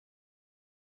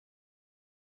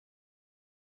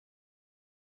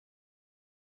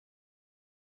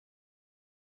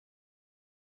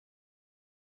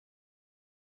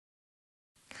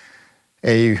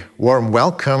A warm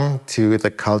welcome to the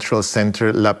Cultural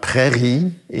Center La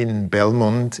Prairie in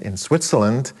Belmont in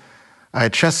Switzerland. I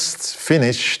just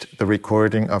finished the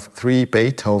recording of 3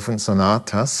 Beethoven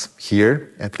sonatas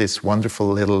here at this wonderful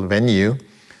little venue.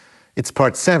 It's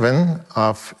part 7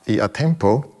 of the A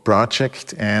Tempo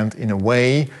project, and in a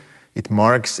way it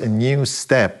marks a new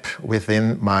step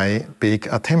within my big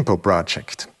A Tempo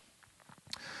project.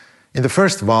 In the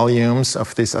first volumes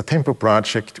of this A Tempo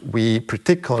project, we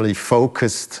particularly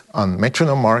focused on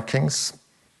metronome markings.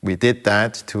 We did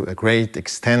that to a great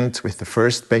extent with the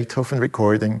first Beethoven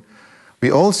recording. We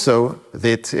also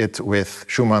did it with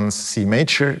Schumann's C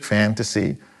major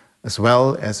Fantasy, as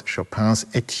well as Chopin's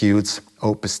Etudes,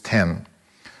 Opus 10.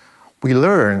 We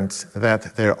learned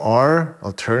that there are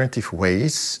alternative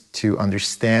ways to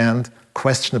understand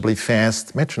questionably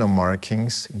fast metronome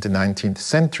markings in the 19th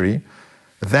century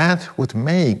that would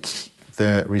make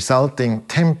the resulting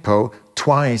tempo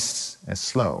twice as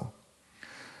slow.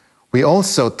 We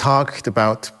also talked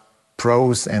about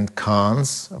pros and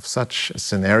cons of such a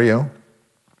scenario,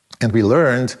 and we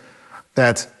learned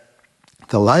that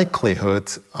the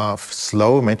likelihood of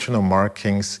slow metronome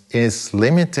markings is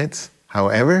limited.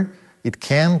 However, it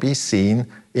can be seen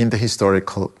in the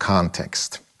historical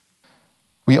context.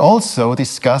 We also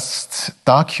discussed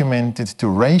documented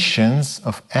durations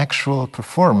of actual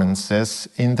performances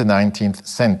in the 19th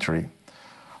century.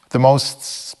 The most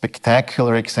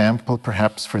spectacular example,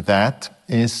 perhaps, for that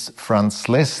is Franz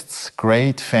Liszt's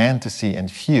great fantasy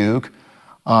and fugue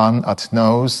on Ad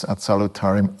nos ad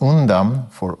salutarim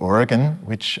undam for organ,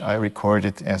 which I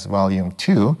recorded as volume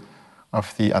 2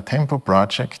 of the A Tempo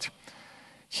project.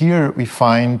 Here we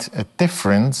find a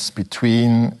difference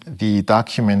between the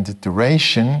documented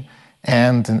duration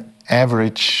and an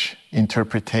average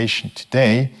interpretation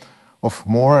today of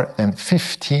more than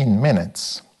 15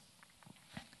 minutes.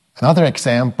 Another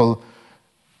example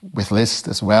with Liszt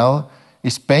as well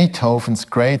is Beethoven's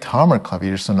great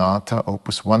Hammerklavier Sonata,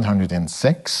 Opus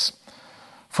 106.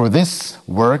 For this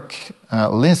work,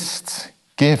 Liszt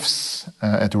gives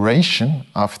a duration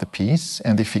of the piece,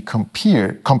 and if we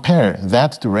compare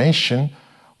that duration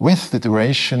with the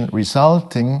duration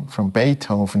resulting from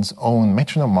Beethoven's own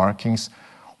metronome markings,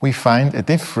 we find a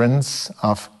difference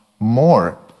of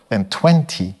more than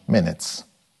 20 minutes.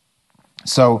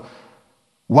 So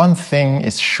one thing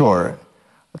is sure,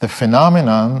 the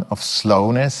phenomenon of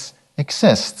slowness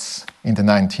exists in the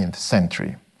 19th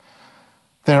century.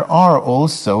 There are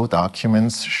also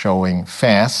documents showing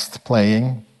fast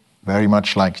playing, very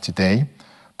much like today,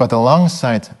 but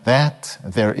alongside that,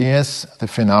 there is the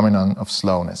phenomenon of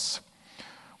slowness.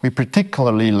 We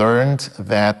particularly learned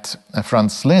that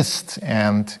Franz Liszt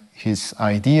and his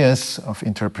ideas of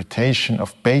interpretation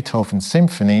of Beethoven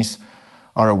symphonies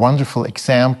are a wonderful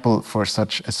example for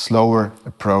such a slower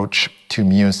approach to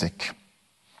music.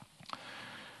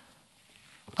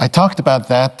 I talked about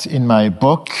that in my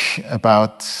book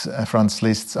about Franz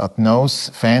Liszt's Ad nos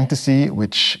Fantasy,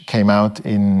 which came out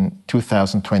in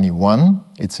 2021.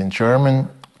 It's in German,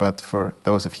 but for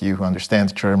those of you who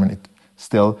understand German, it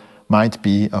still might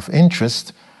be of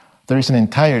interest. There is an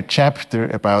entire chapter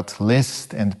about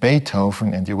Liszt and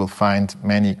Beethoven, and you will find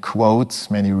many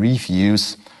quotes, many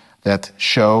reviews that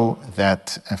show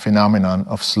that phenomenon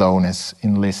of slowness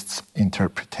in Liszt's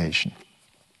interpretation.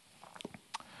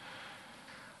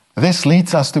 This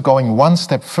leads us to going one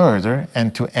step further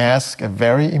and to ask a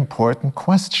very important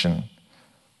question.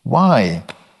 Why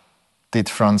did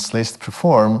Franz Liszt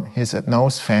perform his Ad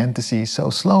nos Fantasy so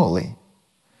slowly?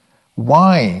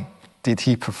 Why did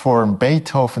he perform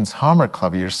Beethoven's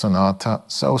Hammerklavier Sonata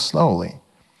so slowly?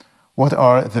 What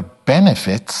are the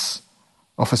benefits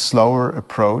of a slower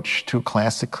approach to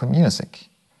classical music?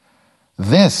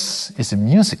 This is a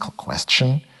musical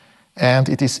question, and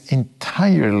it is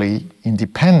entirely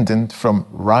independent from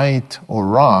right or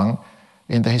wrong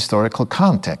in the historical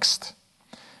context.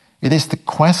 It is the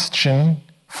question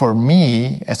for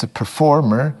me as a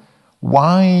performer,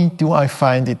 why do I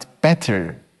find it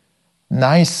better,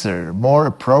 nicer, more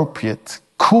appropriate,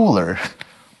 cooler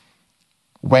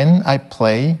when I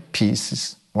play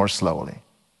pieces more slowly?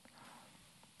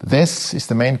 This is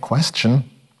the main question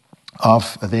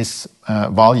of this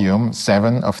volume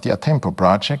 7 of the A Tempo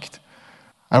project.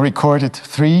 I recorded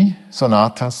 3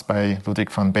 sonatas by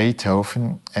Ludwig van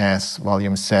Beethoven as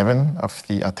volume 7 of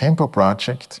the A Tempo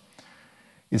project.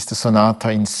 It's the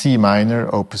sonata in C minor,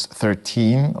 opus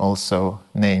 13, also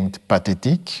named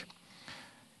Pathétique.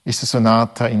 It's the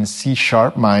sonata in C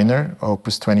sharp minor,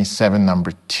 opus 27,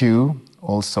 number 2,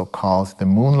 also called the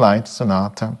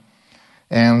Moonlight-Sonata,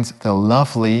 and the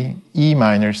lovely E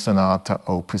minor sonata,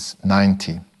 opus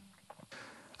 90.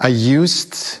 I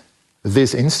used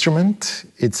this instrument.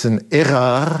 It's an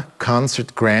Érard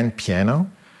concert grand piano.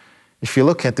 If you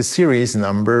look at the series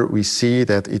number, we see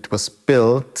that it was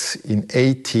built in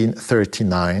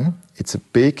 1839. It's a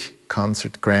big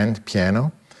concert grand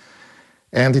piano.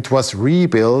 And it was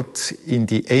rebuilt in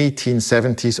the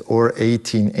 1870s or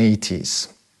 1880s,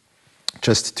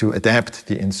 just to adapt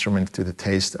the instrument to the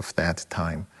taste of that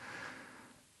time.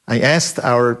 I asked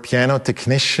our piano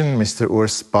technician, Mr.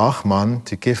 Urs Bachmann,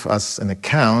 to give us an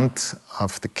account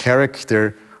of the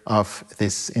character of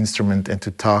this instrument and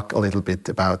to talk a little bit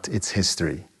about its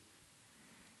history.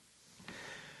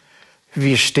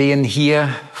 Wir stehen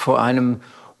hier vor einem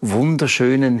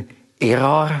wunderschönen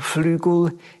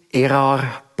Érard-Flügel, Érard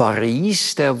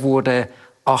Paris, der wurde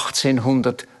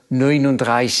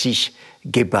 1839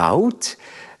 gebaut.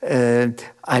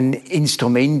 Ein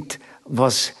Instrument,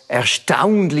 was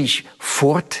erstaunlich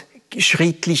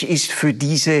fortschrittlich ist für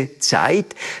diese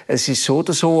Zeit. Es ist so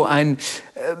oder so ein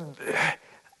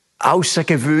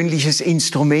außergewöhnliches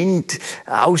Instrument,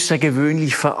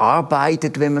 außergewöhnlich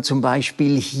verarbeitet, wenn man zum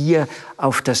Beispiel hier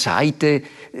auf der Seite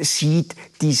sieht,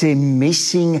 diese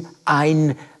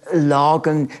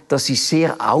Messing-Einlagen, das ist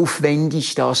sehr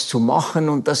aufwendig, das zu machen,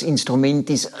 und das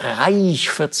Instrument ist reich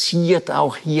verziert,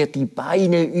 auch hier die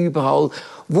Beine überall,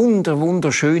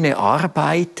 wunderschöne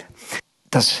Arbeit.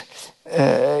 Das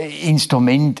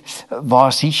Instrument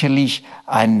war sicherlich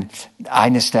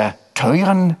eines der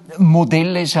teuren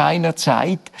Modelle seiner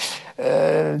Zeit.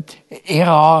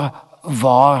 Érard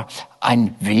war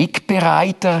ein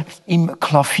Wegbereiter im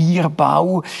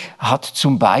Klavierbau, hat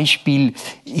zum Beispiel,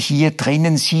 hier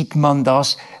drinnen sieht man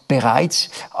das,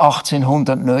 bereits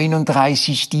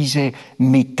 1839 diese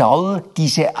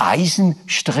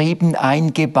Eisenstreben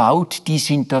eingebaut, die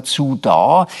sind dazu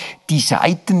da, die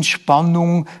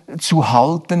Saitenspannung zu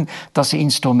halten. Das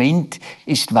Instrument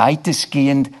ist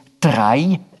weitestgehend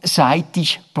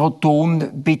dreiseitig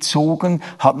protonbezogen,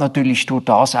 hat natürlich durch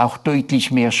das auch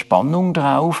deutlich mehr Spannung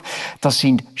drauf. Das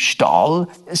sind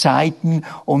Stahlsaiten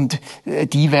und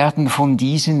die werden von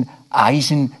diesen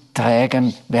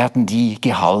Eisenträgern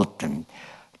gehalten.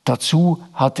 Dazu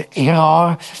hat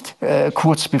Érard,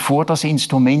 kurz bevor das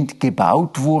Instrument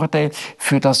gebaut wurde,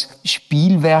 für das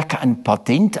Spielwerk ein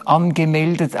Patent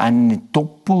angemeldet, einen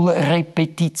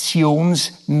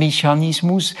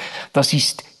Doppelrepetitionsmechanismus. Das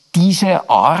ist diese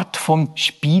Art von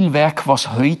Spielwerk,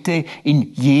 was heute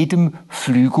in jedem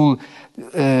Flügel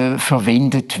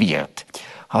verwendet wird.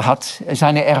 Es ist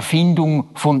eine Erfindung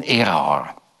von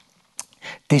Érard.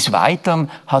 Des Weiteren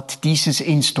hat dieses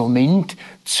Instrument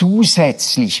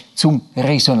zusätzlich zum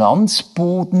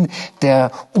Resonanzboden,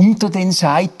 der unter den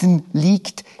Saiten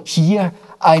liegt, hier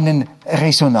einen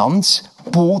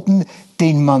Resonanzboden,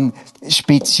 den man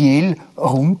speziell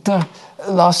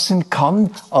runterlassen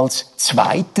kann als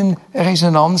zweiten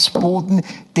Resonanzboden,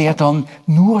 der dann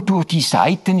nur durch die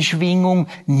Saitenschwingung,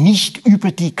 nicht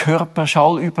über die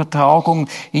Körperschallübertragung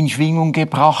in Schwingung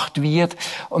gebracht wird,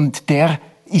 und der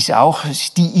ist auch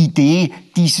die Idee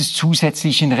dieses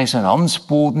zusätzlichen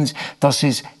Resonanzbodens, dass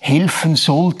es helfen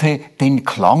sollte, den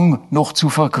Klang noch zu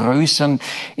vergrößern.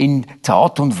 In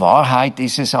Tat und Wahrheit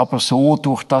ist es aber so,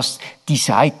 durch das die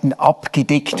Saiten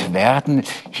abgedeckt werden,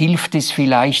 hilft es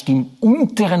vielleicht im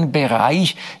unteren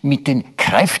Bereich mit den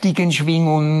kräftigen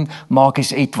Schwingungen, mag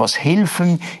es etwas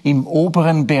helfen. Im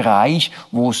oberen Bereich,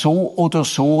 wo so oder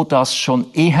so das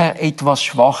schon eher etwas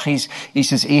schwach ist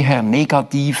es eher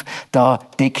negativ, da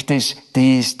deckt es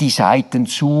die Saiten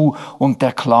zu und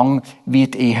der Klang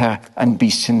wird eher ein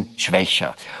bisschen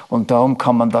schwächer. Und darum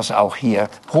kann man das auch hier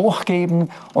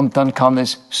hochgeben und dann kann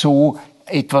es so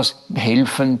etwas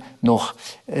helfen, noch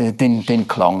den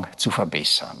Klang zu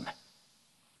verbessern.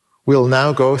 We'll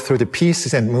now go through the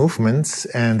pieces and movements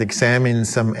and examine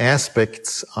some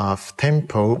aspects of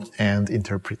tempo and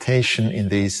interpretation in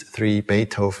these three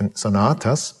Beethoven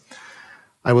sonatas.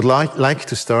 I would like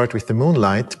to start with the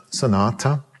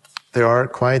Moonlight-Sonata. There are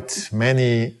quite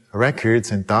many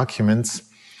records and documents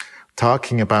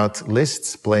talking about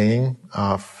Liszt's playing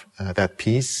of that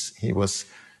piece. He was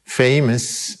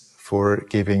famous for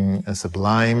giving a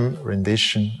sublime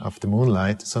rendition of the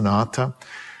Moonlight-Sonata.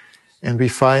 And we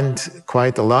find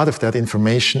quite a lot of that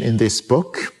information in this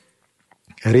book,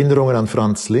 Erinnerungen an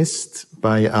Franz Liszt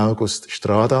by August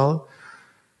Stradal.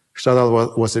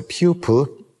 Stradal was a pupil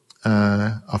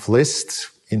of Liszt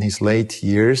in his late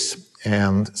years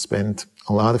and spent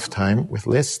a lot of time with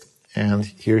Liszt. And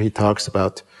here he talks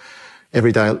about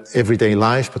everyday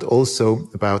life, but also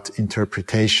about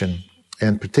interpretation,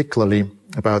 and particularly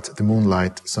about the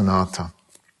Moonlight-Sonata.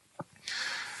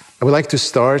 I would like to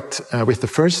start with the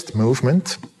first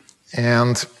movement,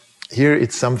 and here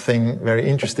it's something very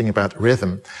interesting about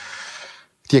rhythm.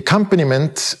 The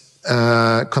accompaniment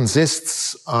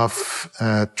consists of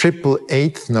triple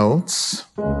eighth notes.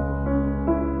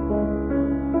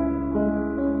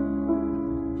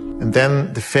 And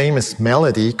then the famous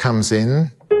melody comes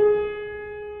in,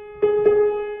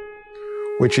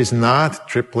 which is not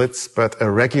triplets, but a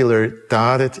regular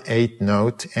dotted eighth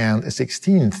note and a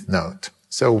 16th note.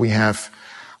 So we have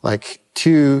like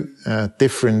two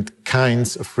different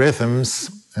kinds of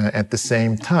rhythms at the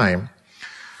same time.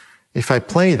 If I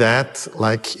play that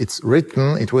like it's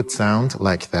written, it would sound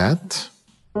like that.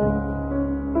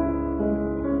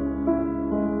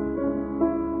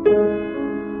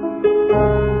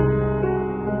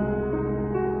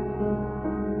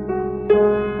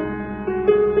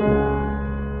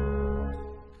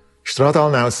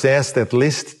 Stradal now says that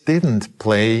Liszt didn't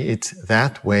play it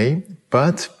that way,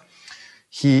 but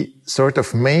he sort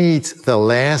of made the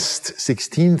last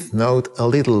 16th note a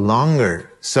little longer,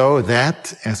 so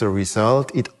that, as a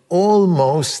result, it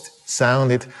almost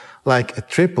sounded like a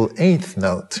triple eighth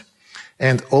note.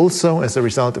 And also, as a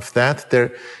result of that,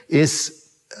 there is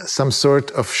some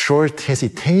sort of short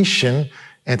hesitation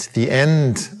at the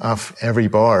end of every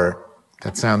bar.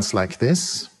 That sounds like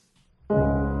this.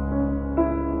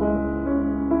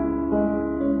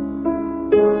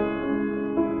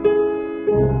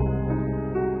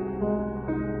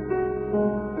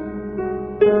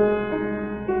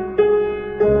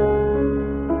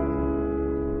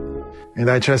 And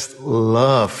I just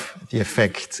love the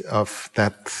effect of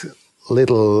that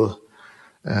little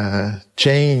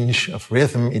change of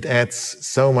rhythm. It adds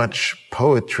so much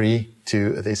poetry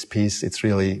to this piece. It's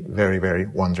really very, very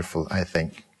wonderful, I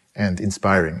think, and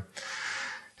inspiring.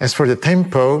 As for the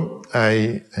tempo,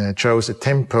 I chose a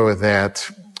tempo that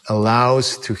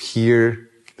allows to hear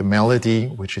the melody,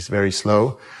 which is very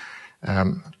slow,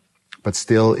 but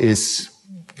still is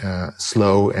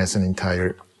slow as an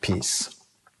entire piece.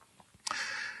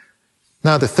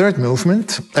 Now the third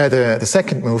movement, the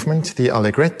second movement, the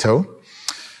allegretto.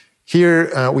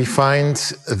 Here we find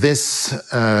this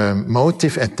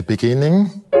motive at the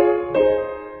beginning.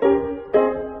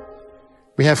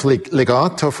 We have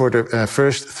legato for the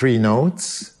first three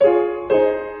notes,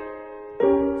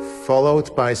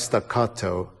 followed by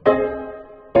staccato.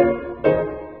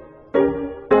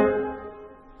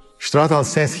 Stradal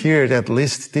says here that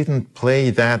Liszt didn't play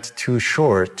that too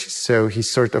short, so he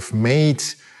sort of made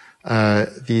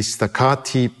the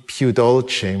staccati più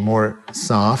dolce, more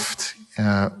soft,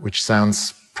 which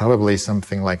sounds probably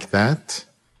something like that.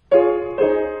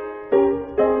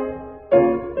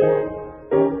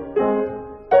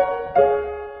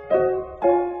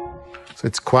 So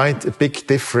it's quite a big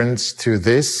difference to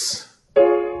this.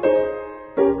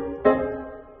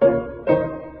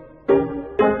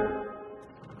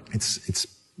 It's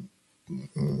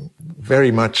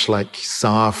very much like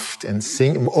soft and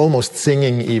almost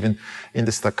singing even in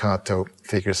the staccato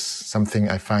figures, something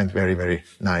I find very, very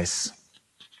nice.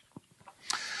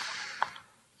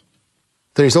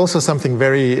 There is also something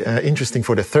very interesting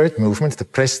for the third movement, the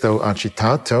presto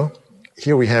agitato.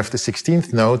 Here we have the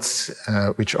 16th notes,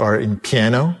 which are in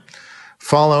piano,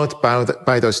 followed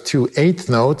by those two eighth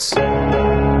notes,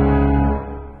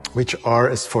 which are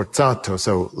a sforzato,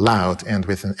 so loud and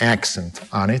with an accent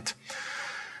on it.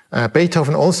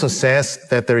 Beethoven also says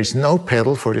that there is no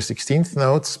pedal for the 16th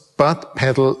notes, but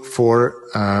pedal for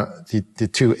the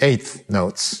two eighth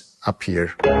notes up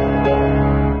here.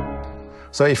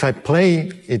 So if I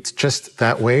play it just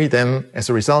that way, then as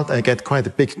a result I get quite a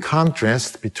big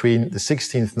contrast between the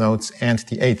 16th notes and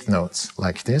the 8th notes,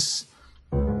 like this.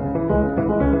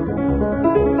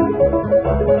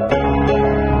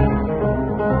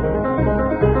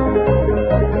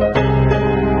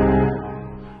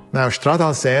 Now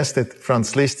Stradal says that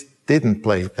Franz Liszt didn't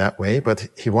play it that way, but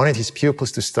he wanted his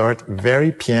pupils to start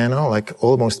very piano, like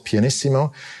almost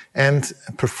pianissimo, and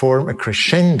perform a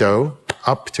crescendo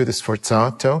up to the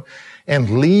sforzato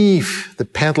and leave the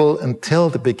pedal until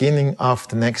the beginning of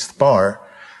the next bar.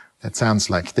 That sounds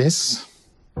like this.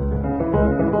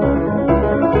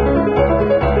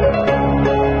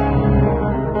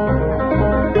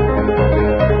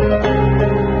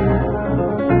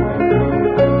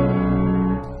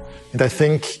 And I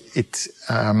think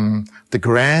the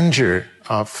grandeur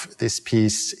of this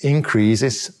piece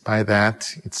increases by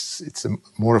that. It's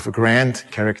more of a grand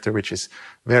character, which is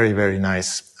very, very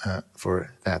nice for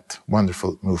that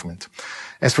wonderful movement.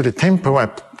 As for the tempo, I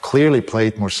clearly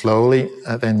played more slowly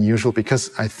than usual because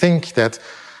I think that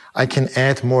I can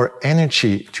add more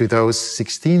energy to those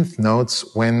 16th notes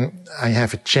when I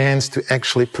have a chance to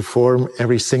actually perform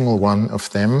every single one of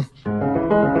them.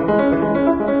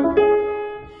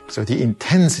 So the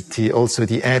intensity, also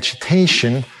the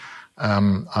agitation,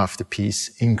 of the piece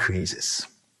increases.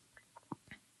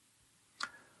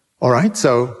 All right,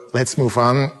 so let's move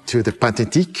on to the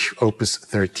Pathétique, Opus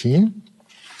 13.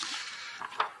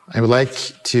 I would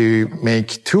like to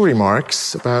make two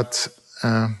remarks about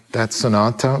that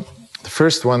sonata. The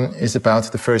first one is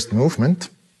about the first movement.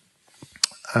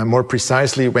 More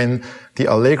precisely, when the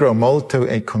Allegro molto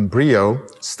e con brio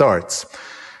starts.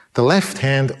 The left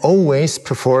hand always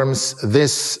performs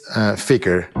this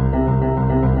figure.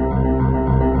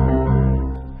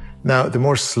 Now, the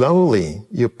more slowly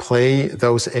you play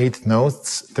those 8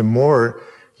 notes, the more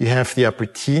you have the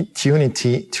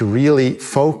opportunity to really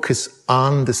focus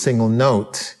on the single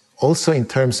note, also in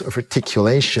terms of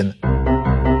articulation.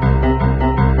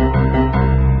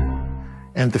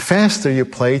 And the faster you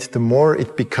play it, the more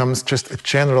it becomes just a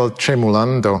general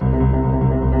tremolando.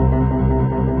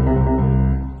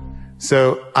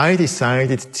 So I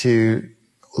decided to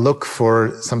look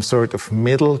for some sort of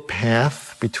middle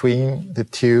path between the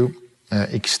two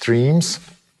extremes,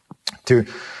 to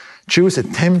choose a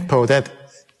tempo that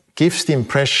gives the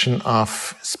impression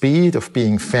of speed, of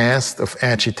being fast, of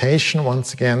agitation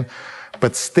once again,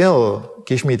 but still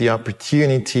give me the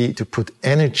opportunity to put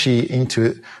energy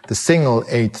into the single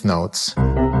 8 notes.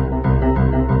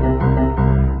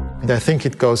 And I think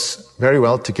it goes very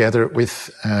well together with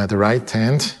the right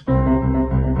hand.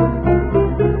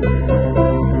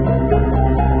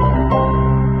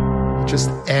 Just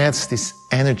adds this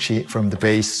energy from the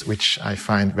bass, which I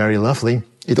find very lovely.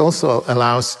 It also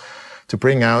allows to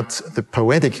bring out the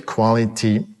poetic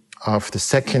quality of the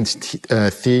second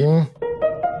theme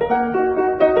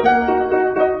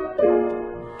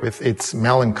with its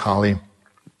melancholy,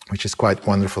 which is quite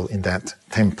wonderful in that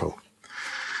tempo.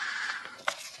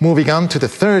 Moving on to the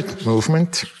third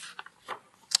movement,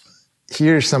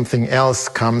 here something else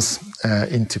comes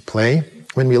into play.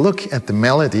 When we look at the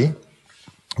melody,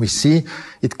 we see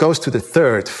it goes to the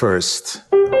third first.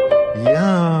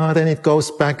 Yeah, then it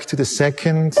goes back to the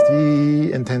second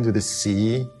D and then to the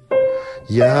C.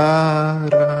 Yeah,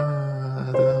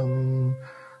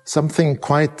 something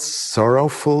quite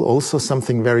sorrowful, also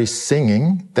something very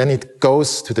singing. Then it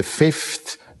goes to the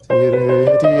fifth, to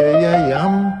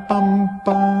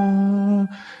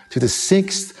the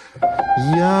sixth,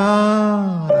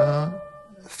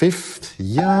 fifth,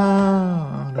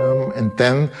 and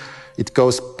then it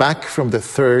goes back from the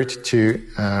third to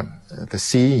the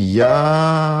C,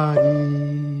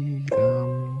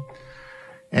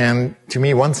 and to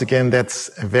me, once again, that's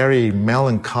a very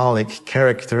melancholic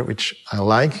character, which I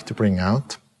like to bring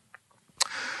out.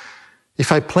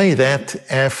 If I play that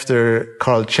after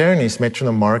Carl Czerny's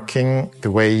metronome marking,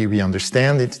 the way we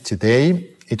understand it today,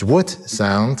 it would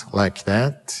sound like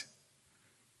that.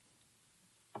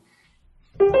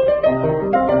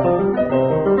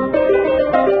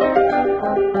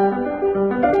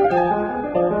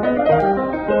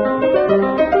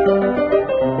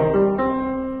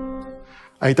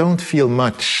 I don't feel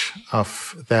much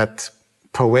of that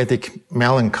poetic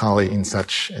melancholy in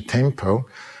such a tempo.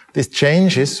 This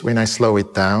changes when I slow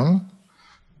it down.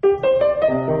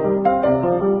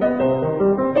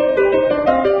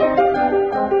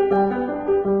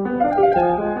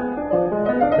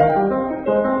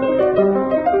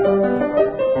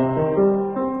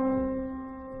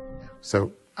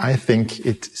 So I think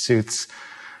it suits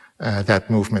that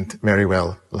movement very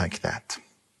well like that.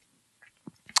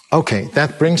 Okay,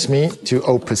 that brings me to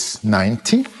Opus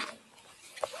 90.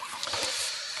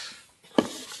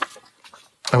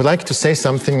 I would like to say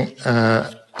something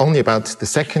only about the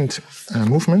second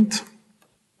movement.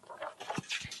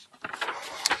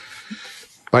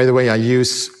 By the way, I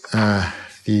use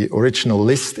the original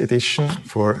Liszt edition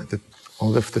for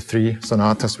all of the 3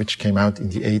 sonatas which came out in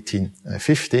the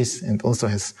 1850s, and also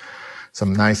has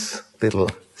some nice little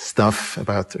stuff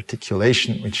about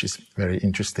articulation, which is very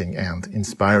interesting and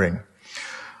inspiring.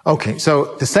 Okay,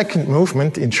 so the second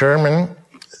movement in German,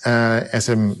 as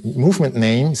a movement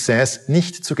name, says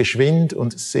nicht zu geschwind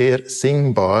und sehr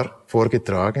singbar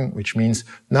vorgetragen, which means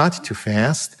not too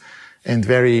fast and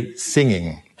very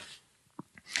singing.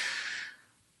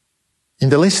 In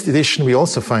the Liszt edition, we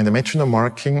also find a metronome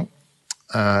marking,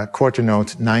 quarter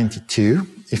note 92.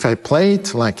 If I play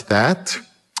it like that,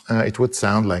 it would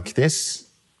sound like this.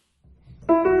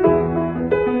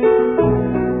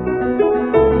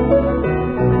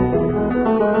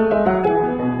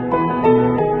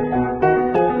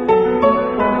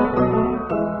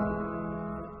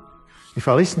 If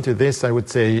I listen to this, I would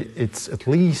say it's at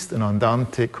least an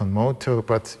andante con moto,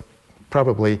 but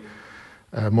probably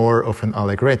more of an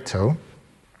allegretto.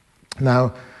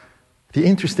 Now, the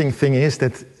interesting thing is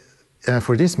that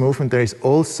for this movement, there is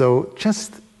also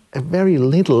just a very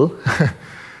little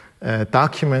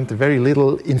document, very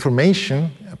little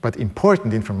information, but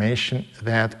important information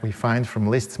that we find from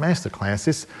Liszt's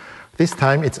masterclasses. This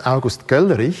time it's August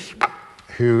Göllerich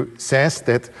who says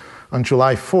that on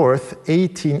July 4th,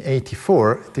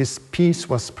 1884, this piece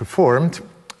was performed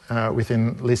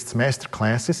within Liszt's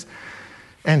masterclasses,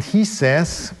 and he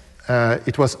says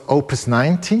it was Opus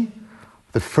 90,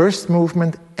 the first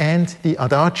movement, and the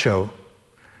Adagio.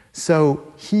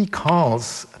 So he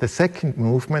calls the second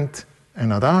movement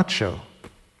an Adagio.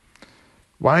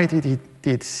 Why did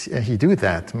he do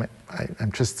that?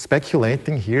 I'm just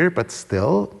speculating here, but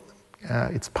still,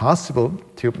 it's possible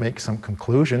to make some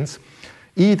conclusions.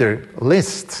 Either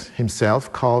Liszt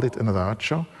himself called it an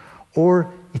Adagio,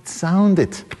 or it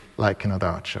sounded like an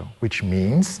Adagio, which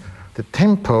means the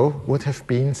tempo would have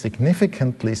been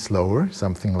significantly slower,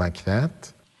 something like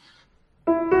that.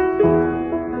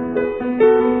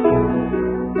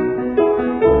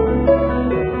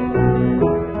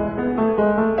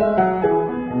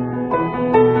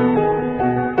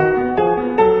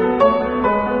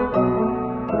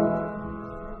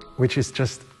 Which is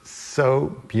just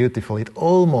so beautiful. It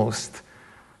almost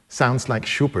sounds like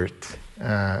Schubert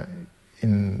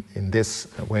in this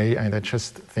way, and I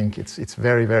just think it's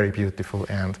very, very beautiful,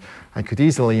 and I could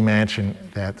easily imagine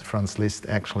that Franz Liszt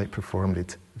actually performed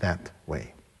it that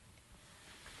way.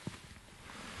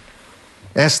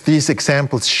 As these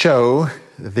examples show,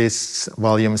 this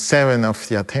volume 7 of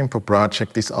the A Tempo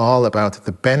project is all about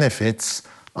the benefits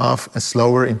of a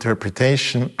slower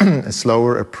interpretation, a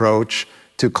slower approach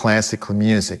to classical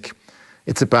music.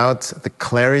 It's about the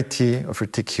clarity of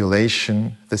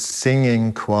articulation, the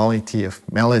singing quality of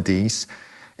melodies,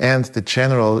 and the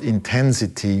general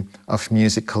intensity of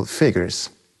musical figures.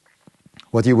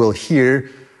 What you will hear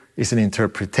is an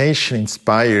interpretation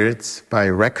inspired by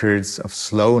records of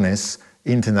slowness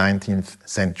in the 19th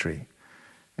century.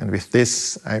 And with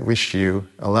this, I wish you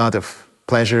a lot of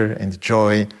pleasure and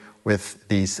joy with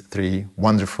these 3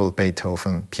 wonderful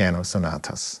Beethoven piano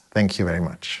sonatas. Thank you very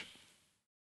much.